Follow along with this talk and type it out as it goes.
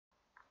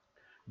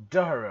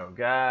Duherro,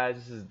 guys,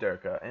 this is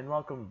Durka, and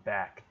welcome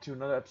back to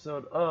another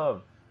episode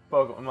of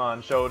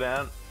Pokemon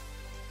Showdown.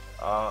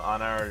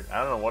 On our, I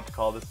don't know what to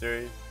call this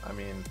series. I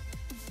mean,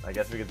 I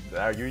guess we could,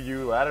 our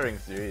UU laddering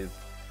series.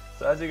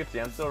 So as you can see,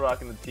 I'm still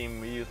rocking the team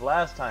we used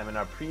last time in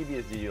our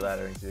previous UU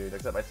laddering series,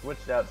 except I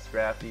switched out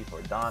Scrafty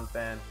for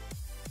Donphan.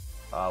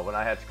 When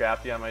I had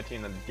Scrafty on my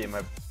team, that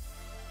didn't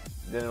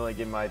really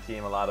give my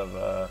team a lot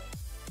of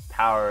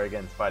power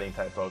against fighting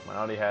type Pokemon.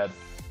 I only had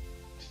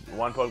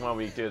one Pokemon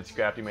weak to it.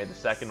 Scrafty made the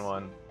second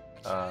one.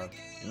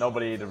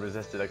 Nobody to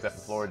resist it except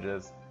for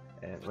Florges.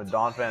 And with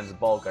Donphan's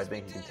bulk, I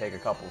think he can take a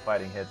couple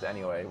fighting hits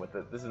anyway.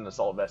 This is an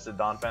assault vested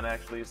Donphan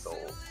actually, so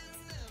we'll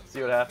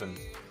see what happens.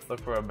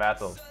 Look for a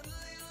battle.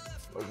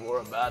 Look for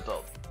a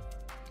battle.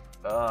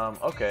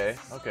 Okay,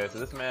 so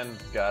this man's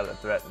got a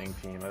threatening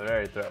team. A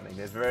very threatening.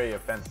 It's very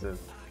offensive.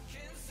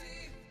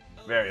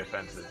 Very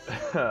offensive.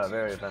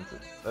 Very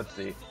offensive. Let's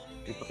see.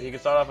 He can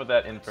start off with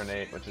that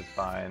Infernape, which is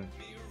fine.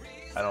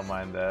 I don't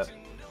mind that.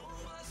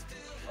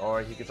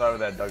 Or he could start with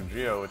that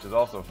Duherro, which is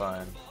also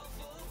fine.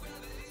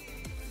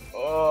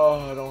 Oh,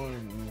 I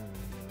don't.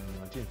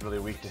 My team's really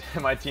weak.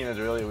 My team is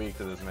really weak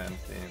to this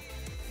man's team.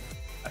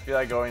 I feel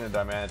like going to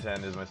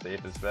Darmanitan is my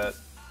safest bet.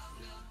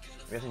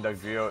 I'm guessing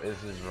Duherro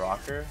is his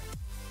rocker.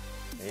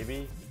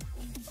 Maybe.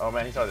 Oh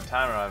man, he started the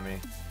timer on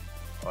me.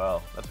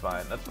 Well, that's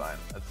fine. That's fine.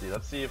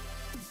 Let's see if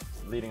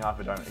leading off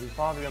with Darmanitan. He's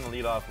probably gonna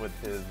lead off with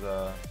his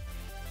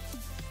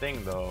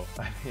thing though.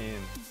 I mean.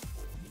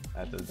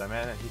 At the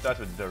Darmanitan, he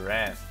starts with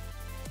Durant.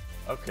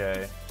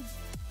 Okay.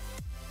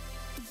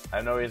 I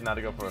have no reason not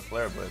to go for a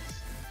Flare Blitz.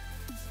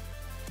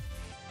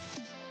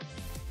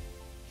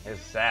 He's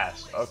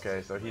sashed.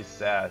 Okay, so he's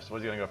sashed.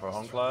 What's he gonna go for?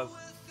 Home Claws?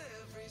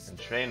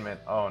 Entrainment.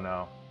 Oh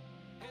no.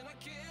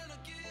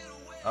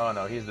 Oh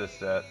no, he's this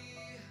set.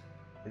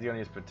 He's gonna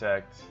use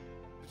Protect.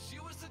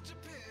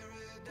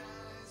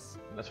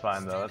 That's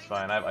fine though, that's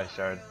fine. I have Ice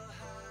Shard.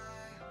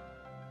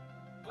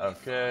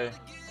 Okay.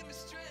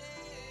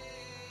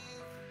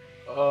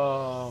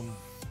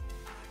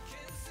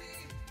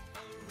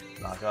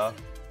 Knock off.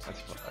 That's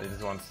fine. He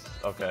just wants.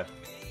 Okay.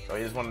 So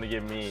he just wanted to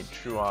give me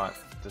Truant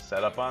to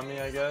set up on me,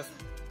 I guess.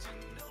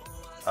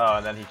 Oh,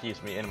 and then he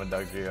keeps me in with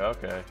Duherro.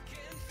 Okay.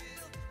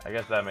 I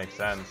guess that makes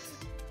sense.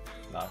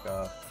 Knock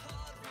off.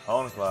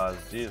 Hone Claws.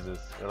 Jesus.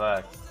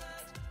 Relax.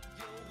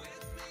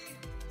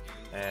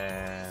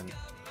 And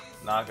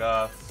knock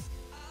off.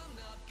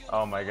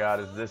 Oh my god,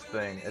 it's this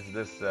thing. It's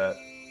this set.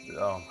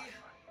 Oh my.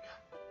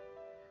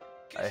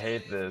 I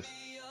hate this.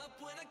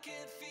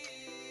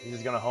 He's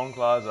just gonna Hone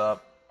Claws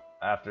up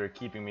after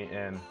keeping me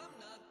in.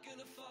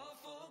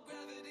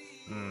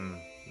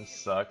 This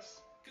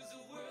sucks.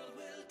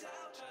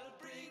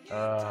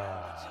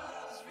 I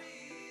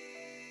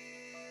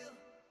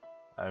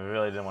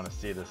really didn't want to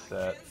see this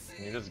set.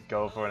 Can you just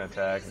go for an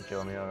attack and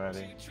kill me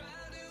already?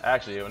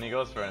 Actually, when he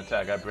goes for an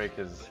attack, I just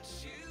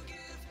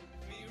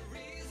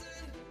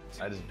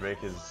break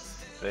his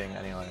thing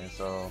anyway,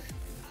 so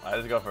I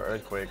just go for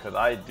Earthquake, because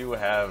I do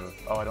have...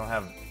 Oh, I don't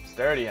have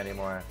Sturdy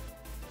anymore.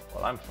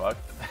 Well, I'm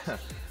fucked.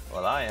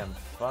 Well, I am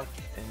fucked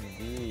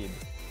indeed.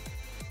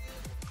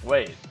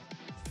 Wait.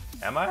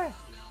 Am I?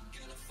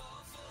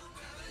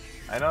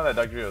 I know that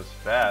Duherro is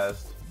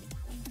fast,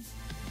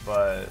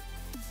 but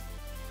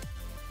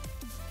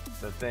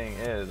the thing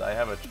is, I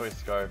have a Choice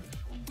Scarf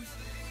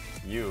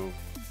U,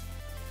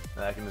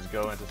 and I can just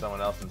go into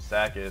someone else and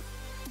sack it.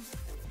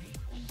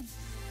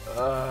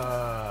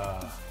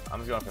 I'm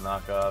just going for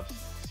knockoffs.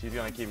 He's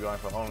gonna keep going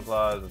for Hone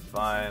Claws. It's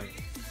fine.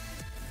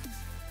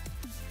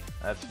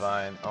 That's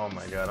fine. Oh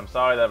my god. I'm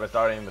sorry that we're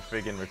starting the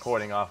freaking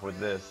recording off with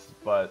this,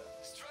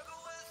 but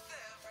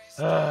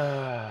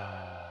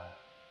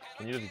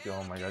can you just go?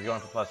 Oh my god, going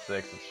for +6.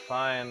 It's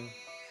fine.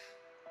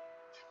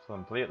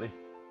 Completely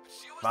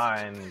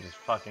fine. You're just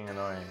fucking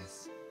annoying,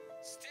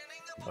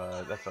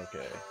 but that's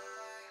okay.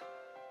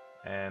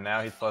 And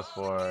now he's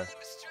 +4,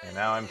 and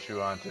now I'm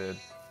Truanted,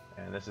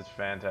 and this is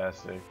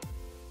fantastic.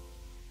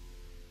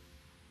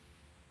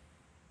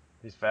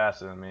 He's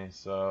faster than me,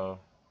 so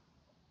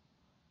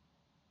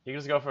he can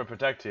just go for a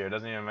Protect here. It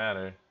doesn't even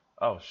matter.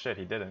 Oh shit,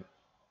 he didn't.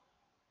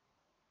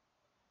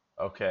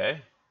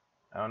 Okay.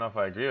 I don't know if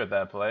I agree with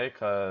that play,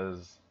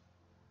 because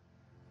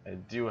I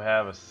do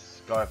have a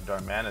Scarf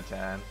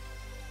Darmanitan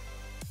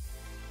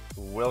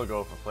who will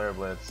go for Flare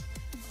Blitz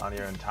on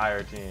your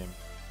entire team.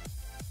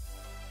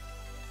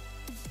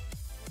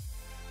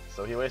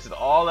 So he wasted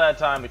all that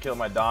time to kill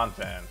my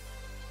Donphan.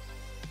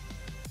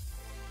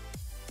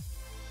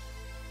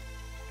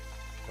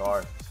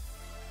 Scarf.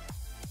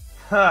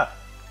 Ha!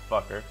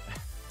 Fucker.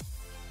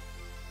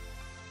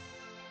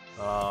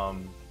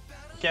 You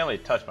can't really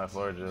touch my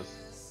Florges.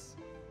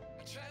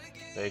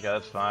 Fake,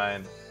 that's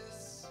fine.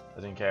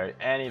 Doesn't carry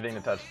anything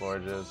to touch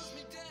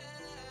Florges.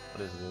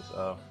 What is this?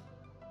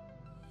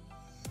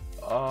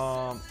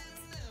 Oh.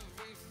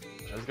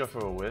 Let's go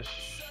for a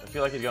Wish. I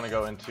feel like he's gonna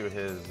go into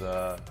his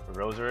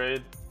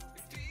Roserade.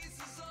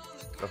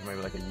 Go for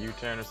maybe like a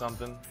U-turn or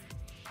something.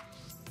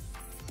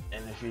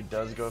 And if he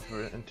does go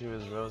into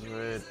his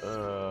Roserade,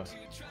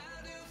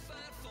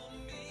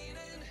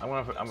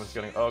 I'm just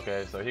gonna.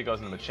 Okay, so he goes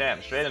into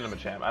Machamp, straight into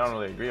Machamp. I don't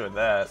really agree with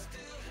that.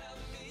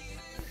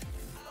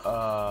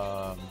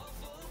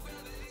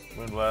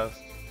 Moonblast.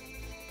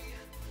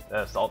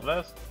 Assault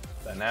Vest.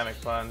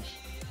 Dynamic Punch.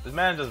 This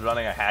man is just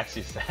running a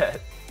Haxie set,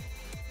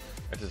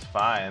 which is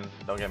fine.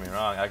 Don't get me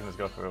wrong. I can just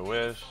go for a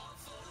Wish.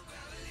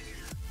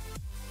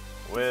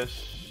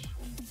 Wish.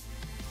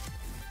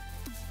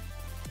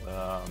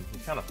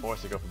 He's kind of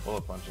forced to go for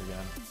Bullet Punch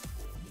again.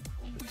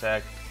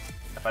 Protect.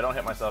 If I don't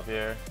hit myself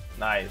here,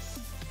 nice.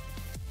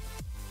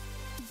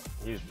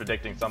 He was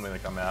predicting something to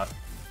come out.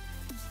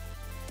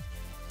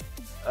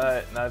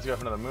 Alright, now let's go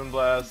for another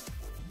Moonblast.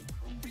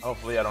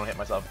 Hopefully I don't hit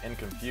myself in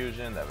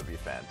confusion. That would be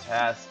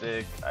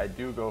fantastic. I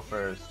do go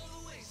first.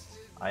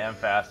 I am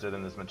faster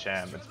than this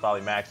Machamp. It's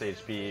probably max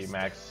HP,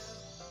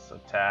 max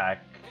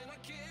attack,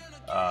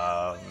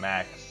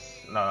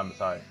 I'm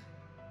sorry.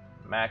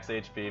 Max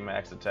HP,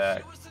 max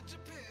attack.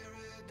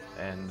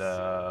 And,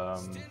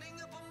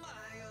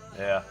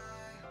 yeah.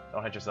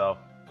 Don't hit yourself.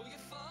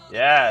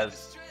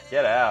 Yes!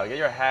 Get out. Get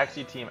your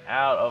Haxie team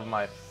out of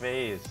my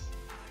face.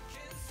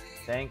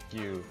 Thank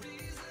you.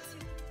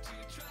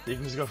 You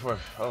can just go for...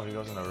 Oh, he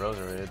goes in a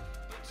Roserade.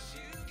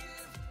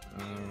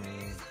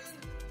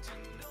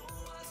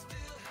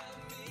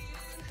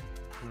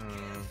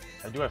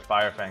 I do have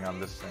Fire Fang on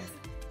this thing.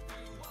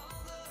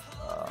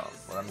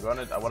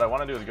 What I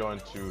want to do is go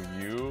into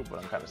you, but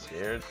I'm kind of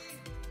scared.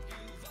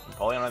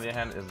 Napoleon, on the other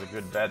hand, is a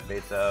good bet.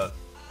 Baits out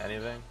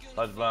anything.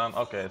 Sludge Bomb.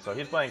 Okay, so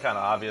he's playing kind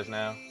of obvious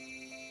now,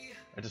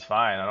 which is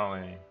fine.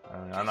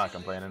 I'm not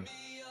complaining.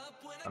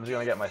 I'm just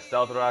gonna get my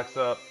Stealth Rocks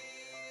up.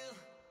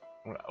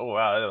 Oh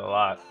wow, I did a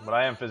lot. But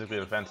I am physically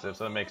defensive,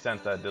 so it makes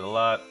sense that I did a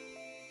lot.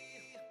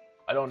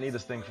 I don't need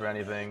this thing for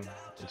anything.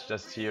 It's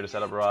just here to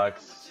set up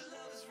rocks.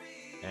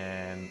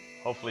 And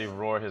hopefully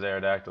roar his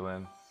Aerodactyl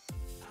in.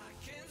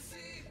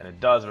 And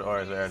it does roar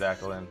his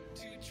Aerodactyl in.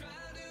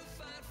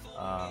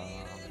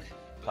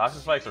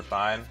 Toxic Spikes are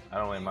fine. I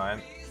don't really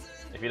mind.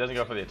 If he doesn't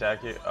go for the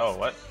attack here... Oh,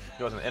 what? He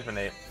goes in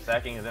Infernape.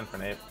 Sacking his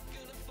Infernape.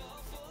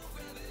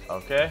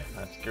 Okay,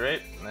 that's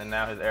great. And then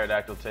now his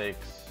Aerodactyl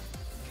takes...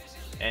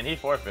 And he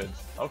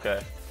forfeits.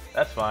 Okay,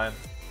 that's fine.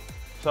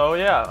 So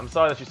yeah, I'm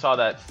sorry that you saw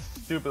that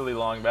stupidly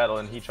long battle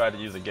and he tried to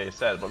use a gay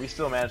set, but we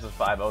still managed to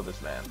 5-0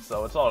 this man,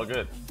 so it's all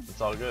good. It's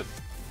all good.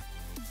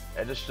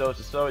 It just shows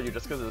to show you,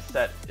 just because the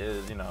set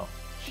is, you know,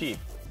 cheap,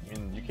 I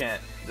mean, you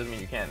can't, doesn't mean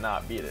you can't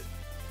not beat it.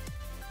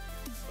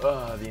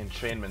 Ugh, the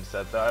entrainment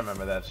set though, I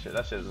remember that shit.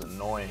 That shit is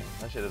annoying.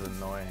 That shit is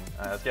annoying.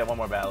 Alright, let's get one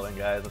more battle in,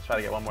 guys. Let's try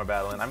to get one more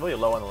battle in. I'm really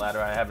low on the ladder.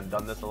 I haven't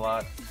done this a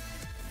lot.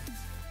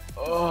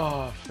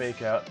 Oh,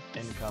 fake out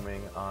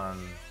incoming on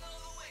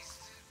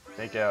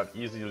fake out,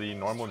 easily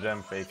normal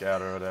gem fake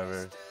out or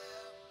whatever. It's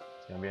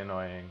gonna be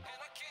annoying.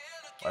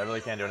 Well, I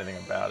really can't do anything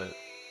about it.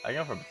 I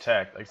can go for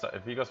protect. Like, so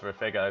if he goes for a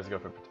fake out, I just go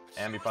for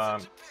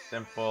Ambipom.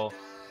 Simple.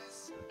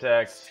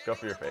 Protect. Go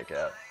for your fake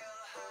out.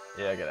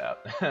 Yeah, get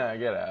out.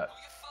 Get out.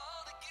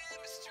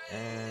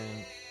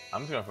 And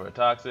I'm just going for a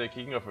toxic.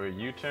 He can go for a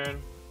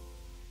U-turn.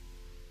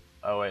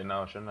 Oh wait,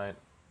 no, shouldn't I?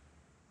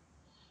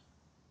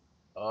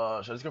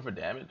 Should I just go for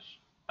damage?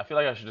 I feel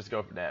like I should just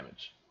go for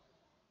damage.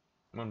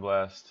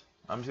 Moonblast.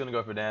 I'm just gonna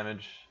go for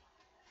damage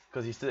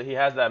because he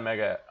has that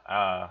Mega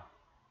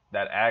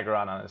that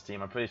Aggron on his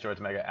team. I'm pretty sure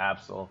it's Mega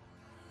Absol.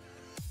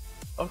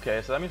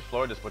 Okay, so that means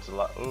Floor just puts a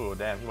lot. Ooh,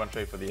 damn, he went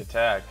straight for the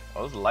attack.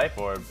 Oh, this is Life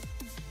Orb.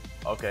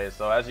 Okay,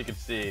 so as you can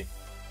see,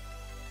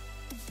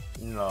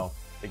 no,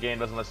 the game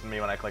doesn't listen to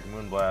me when I click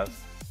Moonblast,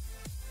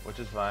 which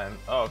is fine.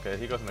 Oh, okay,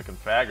 he goes into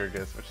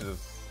Confagrigus, which is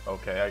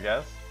okay, I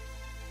guess.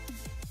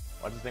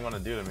 What's this thing want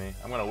to do to me?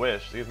 I'm gonna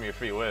wish. It gives me a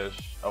free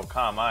wish. Oh,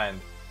 Calm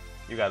Mind.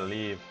 You gotta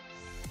leave.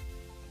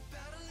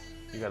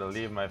 You gotta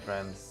leave, my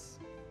friend.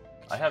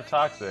 I have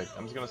Toxic.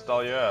 I'm just gonna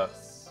stall you out.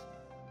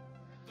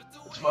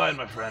 It's fine,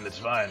 my friend. It's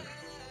fine.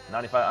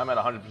 95. I'm at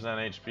 100%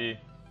 HP.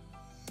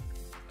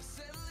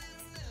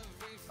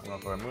 I'm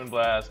going for a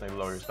Moonblast. Maybe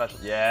lower your special.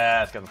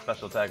 Yeah, it's got the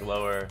special attack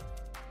lower.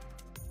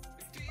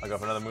 I'll go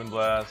for another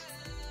Moonblast.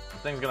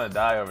 This thing's gonna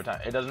die over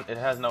time. It doesn't. It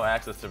has no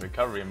access to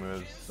recovery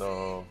moves,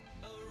 so.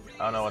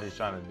 I don't know what he's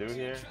trying to do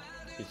here.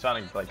 He's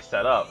trying to like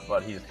set up,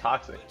 but he's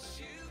toxic.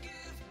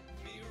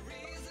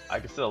 I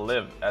can still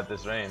live at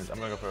this range. I'm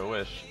gonna go for a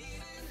wish.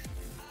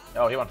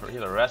 Oh,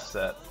 he's a rest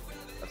set.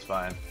 That's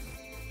fine.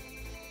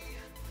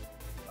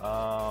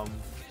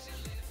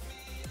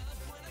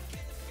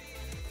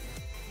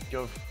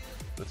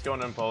 Let's go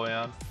into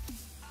Napoleon.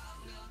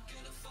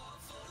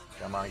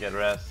 Come on, get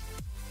rest.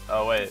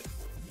 Oh wait.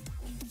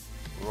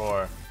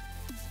 Roar.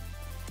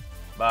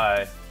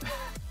 Bye.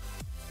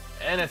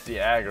 And it's the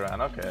Aggron.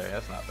 Okay,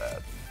 that's not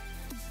bad.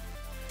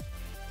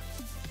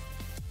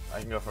 I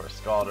can go for a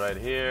Scald right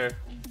here.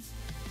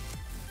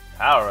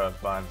 Power Up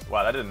Punch.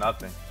 Wow, that did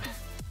nothing.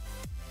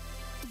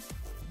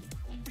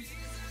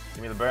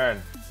 Give me the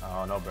burn.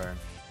 Oh, no burn.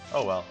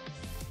 Oh well.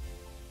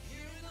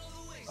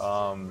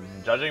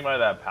 Judging by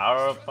that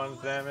Power Up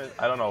Punch damage,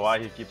 I don't know why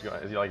he keeps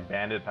going. Is he like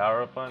Banded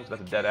Power Up Punch?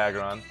 That's a dead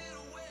Aggron.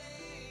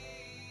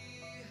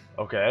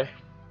 Okay,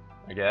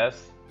 I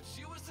guess.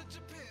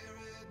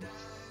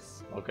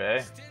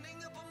 Okay.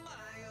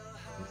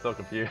 still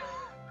confused.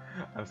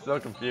 I'm still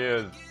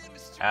confused.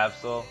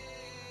 Absol.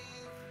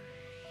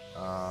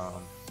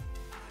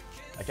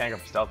 I can't go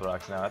for Stealth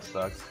Rocks now, that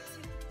sucks.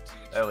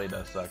 That really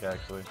does suck,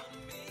 actually.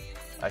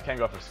 I can't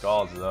go for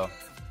Scalds, though.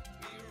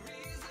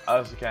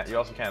 You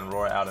also can't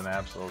roar out an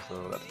Absol,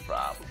 so that's a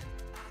problem.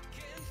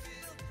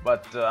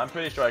 But I'm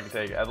pretty sure I can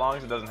take it. As long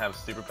as it doesn't have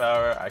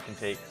superpower, I can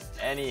take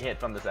any hit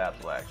from this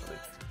Absol, actually.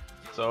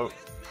 So,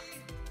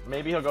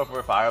 maybe he'll go for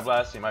a Fire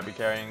Blast. He might be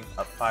carrying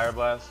a Fire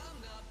Blast.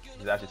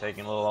 He's actually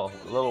taking a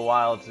little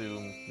while to,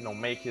 you know,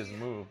 make his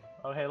move.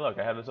 Oh, hey, look,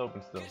 I have this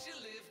open still.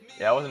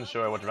 Yeah, I wasn't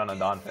sure what to run on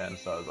Donphan,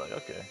 so I was like,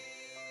 okay.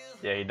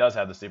 Yeah, he does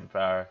have the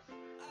superpower.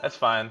 That's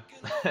fine.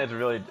 it's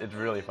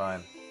really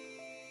fine.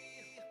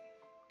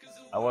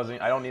 I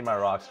don't need my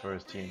rocks for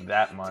his team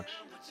that much.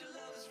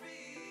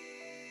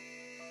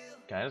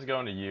 Can I just go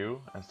into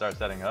U and start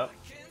setting up?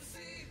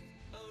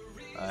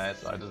 Alright,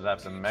 so I just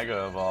have to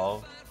Mega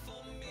Evolve.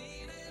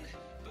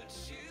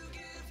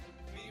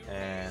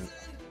 And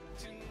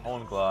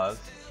Hone Claws.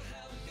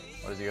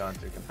 What is he going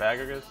to?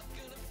 Compagrigus?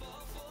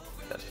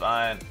 That's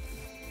fine.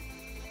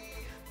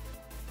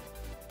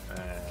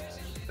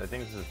 And I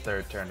think this is his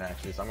third turn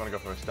actually, so I'm gonna go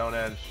for a Stone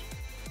Edge.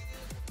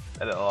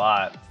 That did a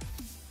lot.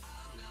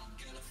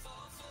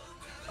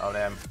 Oh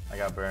damn, I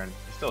got burned.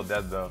 He's still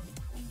dead though.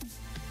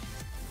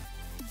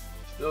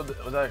 Was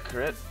that a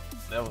crit?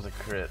 That was a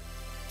crit.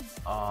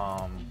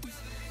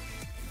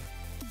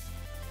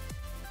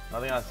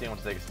 Nothing I see him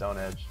to take a Stone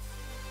Edge.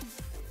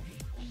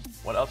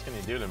 What else can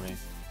he do to me?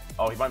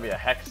 Oh, he might be a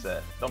Hex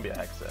set. Don't be a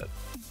Hex set.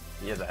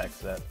 He is a Hex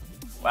set.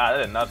 Wow,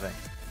 that did nothing.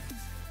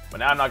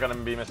 But now I'm not going to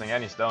be missing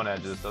any Stone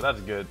Edges, so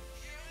that's good.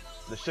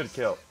 This should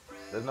kill.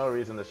 There's no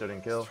reason this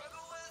shouldn't kill.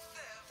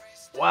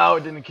 Wow,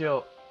 it didn't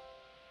kill.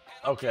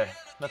 Okay,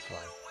 that's fine.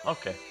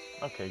 Okay,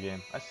 okay,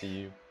 game. I see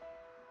you.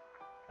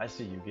 I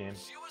see you, game.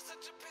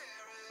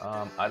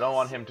 I don't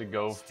want him to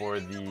go for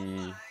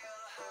the...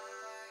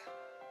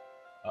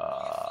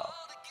 I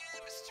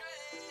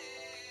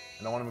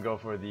don't want him to go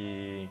for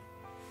the...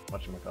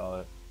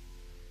 whatchamacallit.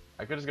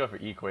 I could just go for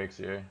E-Quakes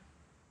here.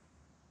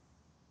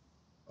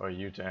 Or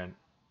U-turn.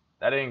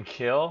 That didn't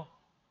kill?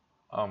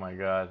 Oh my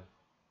god.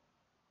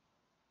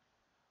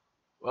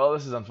 Well,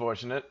 this is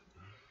unfortunate.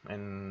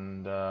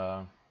 And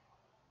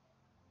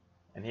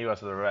he goes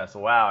for the rest.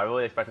 Wow, I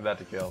really expected that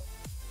to kill.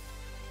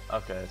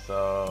 Okay,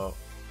 so...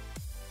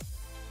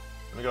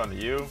 let me go into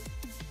U.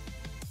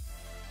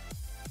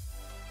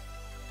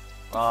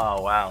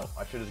 Oh wow,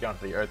 I should have just gone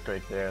for the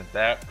Earthquake there.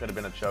 That could have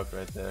been a choke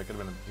right there. It could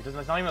have been because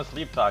it's not even a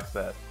Sleep Talk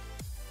set. What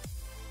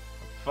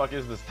the fuck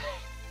is this thing?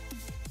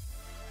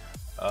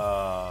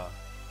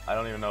 I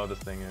don't even know what this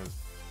thing is.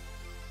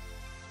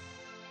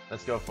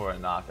 Let's go for a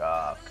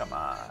knockoff. Come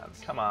on.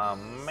 Come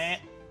on, man.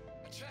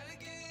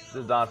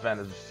 This Donphan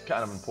is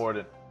kind of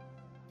important.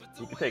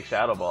 You can take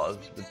Shadow Balls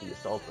with the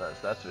Assault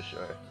Vest, that's for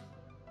sure.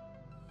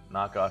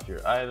 Knock off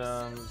your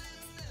items.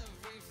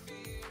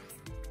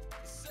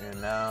 And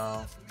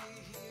now...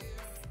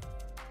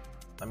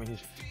 I mean,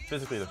 he's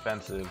physically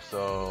defensive,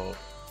 so...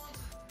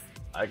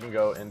 I can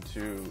go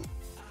into...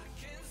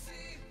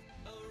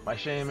 my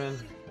Shaman,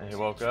 and he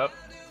woke up.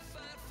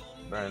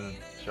 Burn,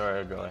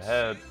 sure, go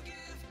ahead.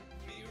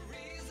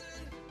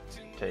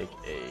 Take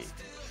a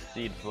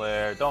Seed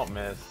Flare, don't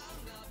miss.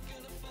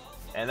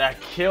 And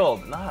that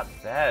killed! Not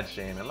bad,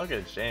 Shaman. Look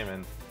at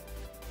Shaman.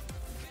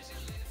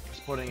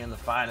 Just putting in the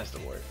finest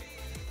of work.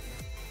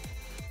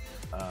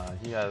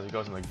 He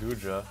goes in the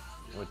Gudra,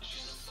 which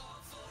is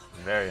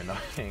very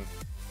annoying.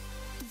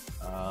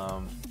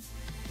 So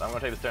I'm gonna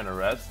take this turn to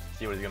rest,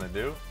 see what he's gonna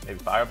do. Maybe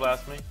Fire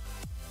Blast me.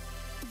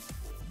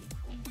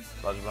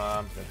 Sludge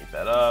Bomb, gonna pick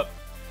that up.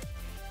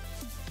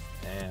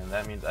 And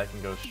that means I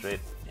can go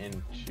straight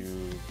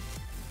into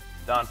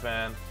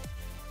Donphan.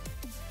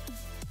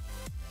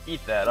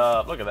 Eat that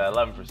up. Look at that,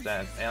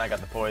 11%. And I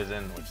got the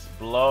poison, which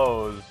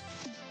blows.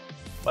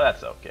 But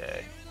that's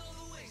okay.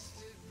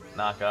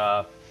 Knock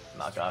off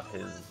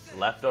his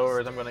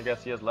leftovers. I'm gonna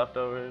guess he has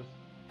leftovers.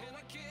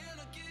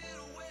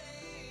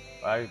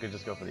 I could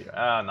just go for the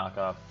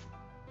knockoff.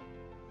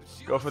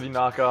 Go for the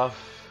knockoff.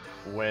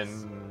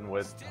 Win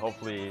with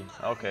hopefully.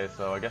 Okay,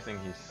 so I'm guessing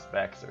he's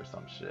specs or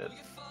some shit.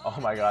 Oh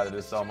my god, it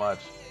is so much.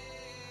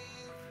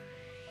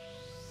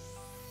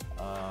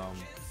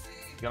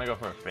 He's gonna go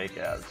for a fake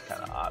out. It's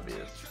kind of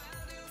obvious.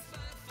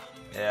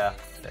 Yeah,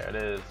 there it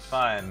is. It's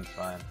fine. It's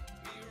fine.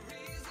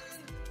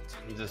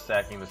 He's just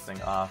sacking this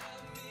thing off.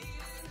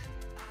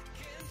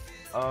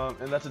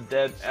 And that's a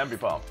dead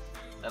Ambipomp.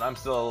 And I'm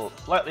still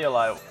slightly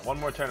alive. One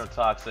more turn of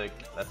Toxic.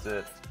 That's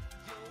it.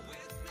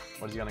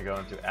 What is he gonna go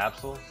into?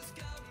 Absol?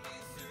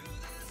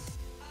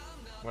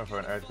 I'm going for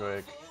an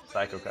Earthquake.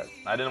 Psycho Cut.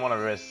 I didn't want to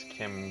risk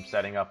him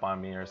setting up on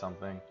me or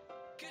something.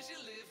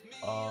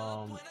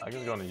 I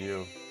can go into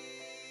you.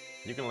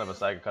 You can live a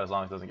Psycho Cut as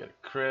long as it doesn't get a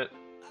crit.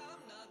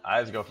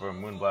 I just go for a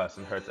Moonblast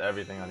and hurts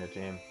everything on your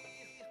team.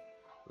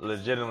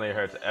 Legitimately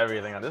hurts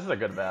everything on. This is a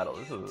good battle.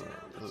 This is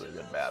a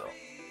good battle.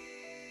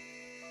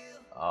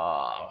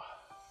 Oh,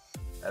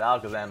 that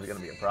Alakazam is gonna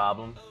be a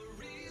problem.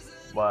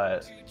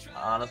 But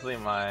honestly,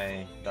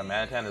 my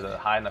Darmanitan is at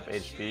high enough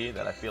HP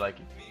that I feel like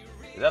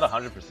is that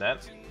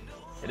 100%?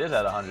 It is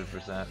at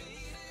 100%.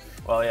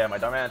 Well, yeah, my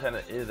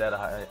Darmanitan is at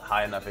a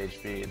high enough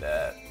HP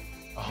that,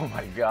 oh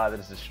my god, it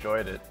has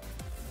destroyed it.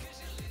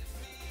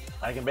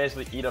 I can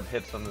basically eat up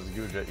hits from this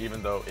Gudra,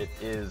 even though it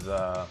is,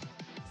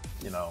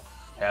 you know,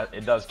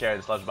 it does carry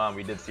the Sludge Bomb.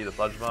 We did see the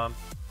Sludge Bomb.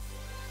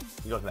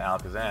 He goes into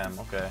Alakazam,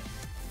 okay.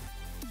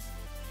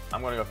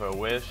 I'm gonna go for a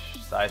Wish,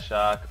 Side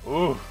Shock.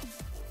 Ooh,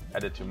 I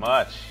did too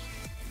much.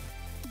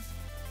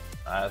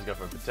 Alright, let's go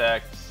for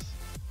Protect.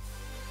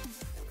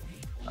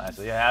 Alright,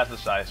 so he has the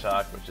Side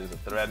Shock, which is a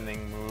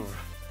threatening move.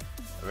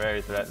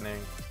 Very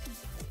threatening.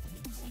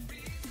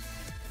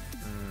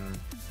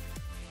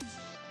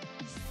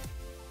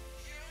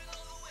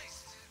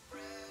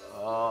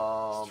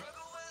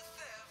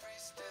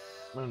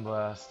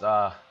 Moonblast.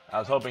 I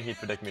was hoping he'd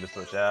predict me to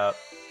switch out.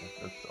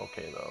 It's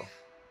okay though.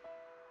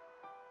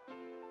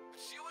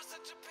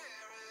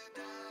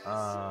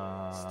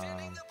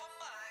 I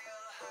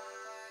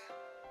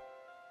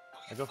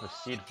go for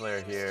Seed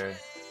Flare here.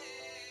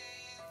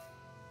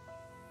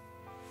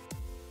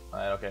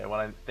 Alright, okay,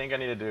 what I think I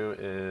need to do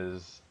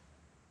is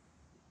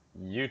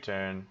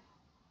U-turn.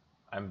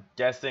 I'm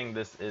guessing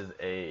this is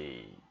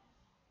a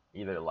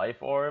either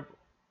Life Orb.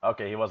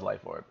 Okay, he was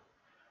Life Orb,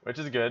 which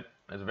is good.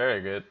 It's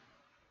very good.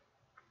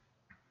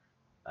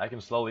 I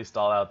can slowly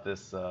stall out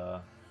this.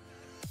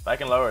 If I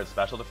can lower its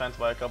special defense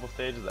by a couple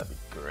stages, that'd be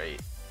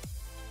great.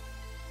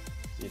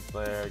 Seed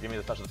Flare, give me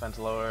the special defense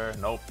lower.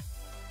 Nope.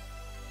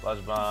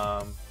 Sludge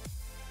Bomb.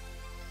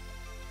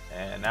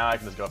 And now I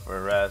can just go for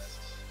a rest.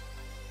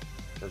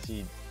 Because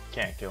he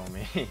can't kill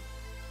me. I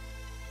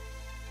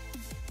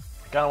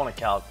kinda wanna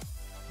calc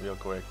real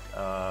quick.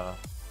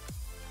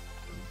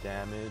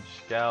 Damage,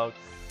 calc.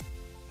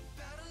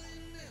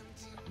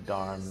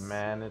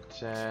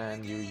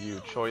 Darmanitan, UU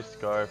Choice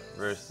Scarf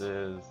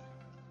versus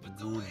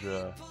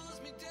Gudra.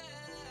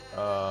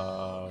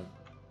 I'm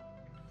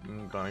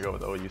gonna go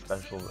with OU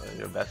Special,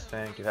 your best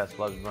tank. It has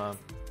Sludge Bomb.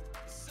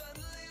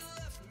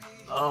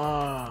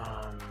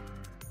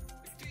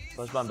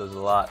 Sludge Bomb does a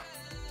lot.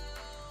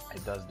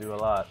 It does do a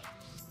lot.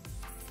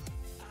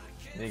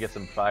 You need to get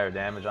some fire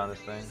damage on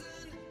this thing.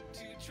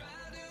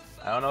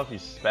 I don't know if he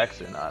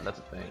specs or not, that's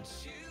the thing.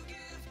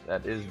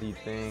 That is the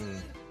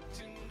thing.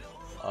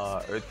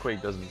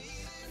 Earthquake does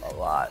a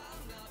lot.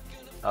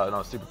 Oh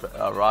no,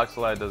 Rock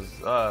Slide does,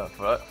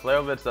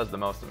 Flare Blitz does the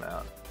most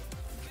amount.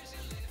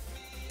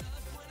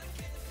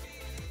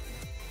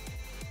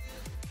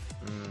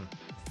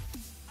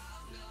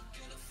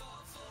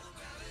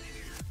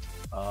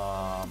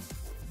 I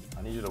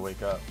need you to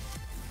wake up.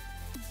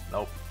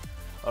 Nope.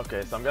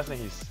 Okay, so I'm guessing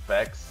he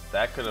specs.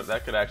 That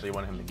could actually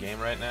win him the game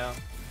right now.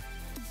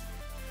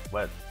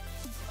 But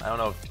I don't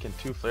know. Can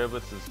 2 Flare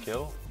Blitzes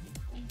kill?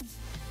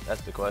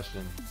 That's the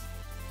question.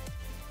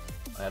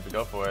 I have to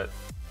go for it.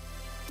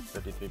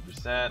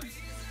 53%.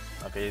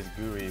 Okay, he's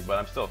gooey, but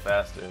I'm still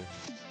faster.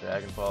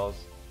 Dragon Falls.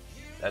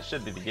 That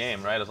should be the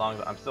game, right? As long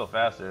as I'm still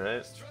faster,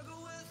 right?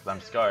 Because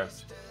I'm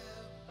scarfed.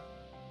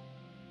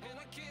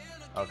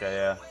 Okay,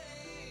 yeah.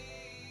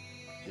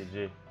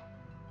 GG.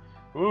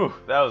 Ooh,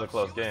 that was a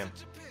close game.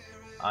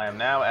 I am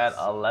now at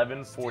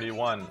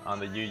 1141 on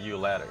the UU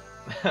ladder.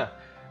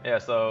 Yeah,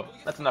 so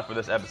that's enough for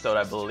this episode,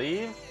 I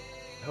believe.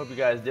 I hope you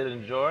guys did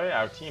enjoy.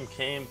 Our team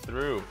came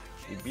through.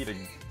 We beat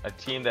a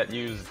team that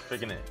used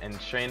freaking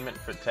Entrainment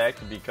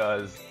Protect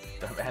because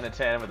the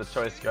Darmanitan with the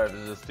Choice Scarf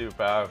is just too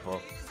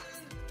powerful.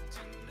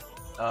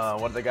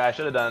 What the guy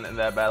should have done in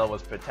that battle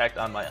was protect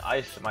on my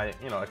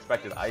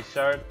expected ice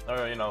shard,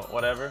 or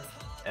whatever,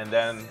 and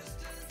then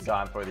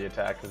gone for the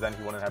attack, because then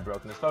he wouldn't have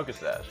broken his focus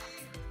sash.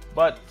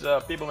 But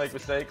people make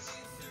mistakes.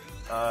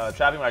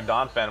 Trapping my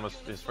Donphan was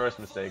his first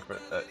mistake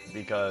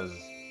because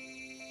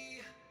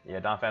yeah,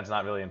 Donphan's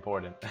not really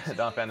important.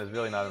 Donphan is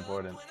really not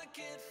important.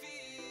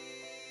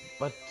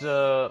 But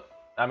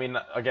I mean,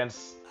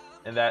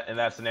 in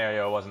that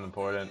scenario, it wasn't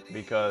important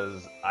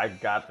because I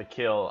got the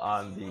kill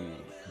on the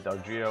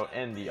Duherro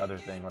and the other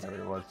thing, whatever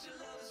it was.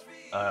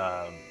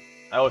 I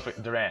always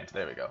picked Durant.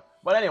 There we go.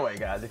 But anyway,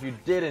 guys, if you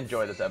did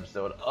enjoy this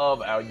episode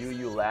of our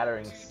UU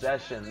laddering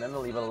session, then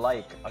leave a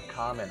like, a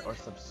comment, or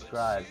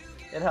subscribe.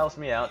 It helps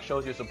me out,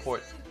 shows your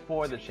support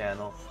for the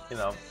channel.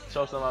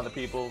 Show some other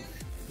people.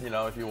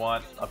 If you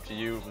want, up to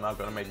you. I'm not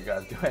gonna make you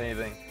guys do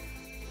anything.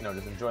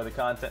 Just enjoy the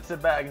content.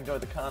 Sit back, enjoy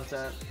the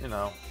content.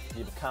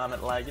 Leave a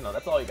comment, like.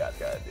 That's all you guys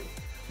gotta do.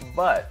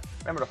 But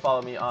remember to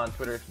follow me on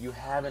Twitter if you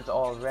haven't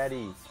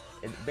already.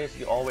 It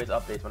basically always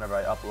updates whenever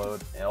I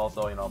upload, and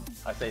also,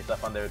 I say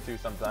stuff on there too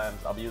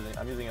sometimes. I'm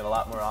using it a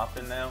lot more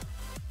often now,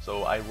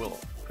 so I will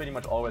pretty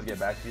much always get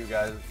back to you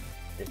guys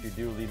if you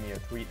do leave me a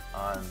tweet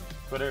on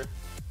Twitter.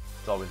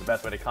 It's always the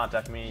best way to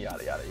contact me,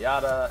 yada yada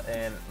yada.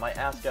 And my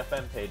Ask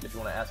FM page if you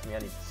want to ask me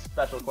any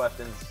special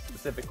questions,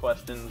 specific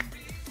questions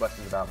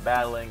about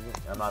battling.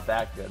 I'm not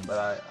that good,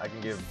 but I can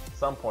give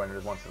some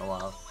pointers once in a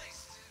while.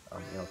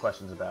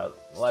 Questions about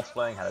Let's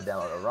Playing, how to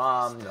download a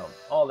ROM,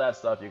 all that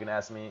stuff you can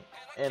ask me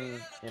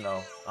in,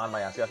 on my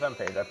Ask FM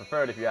page. I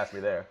prefer it if you ask me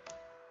there.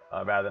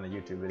 rather than a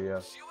YouTube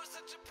video.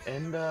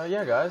 And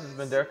yeah, guys, this has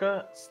been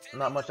Derka.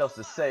 Not much else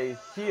to say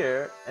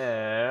here,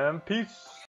 and peace.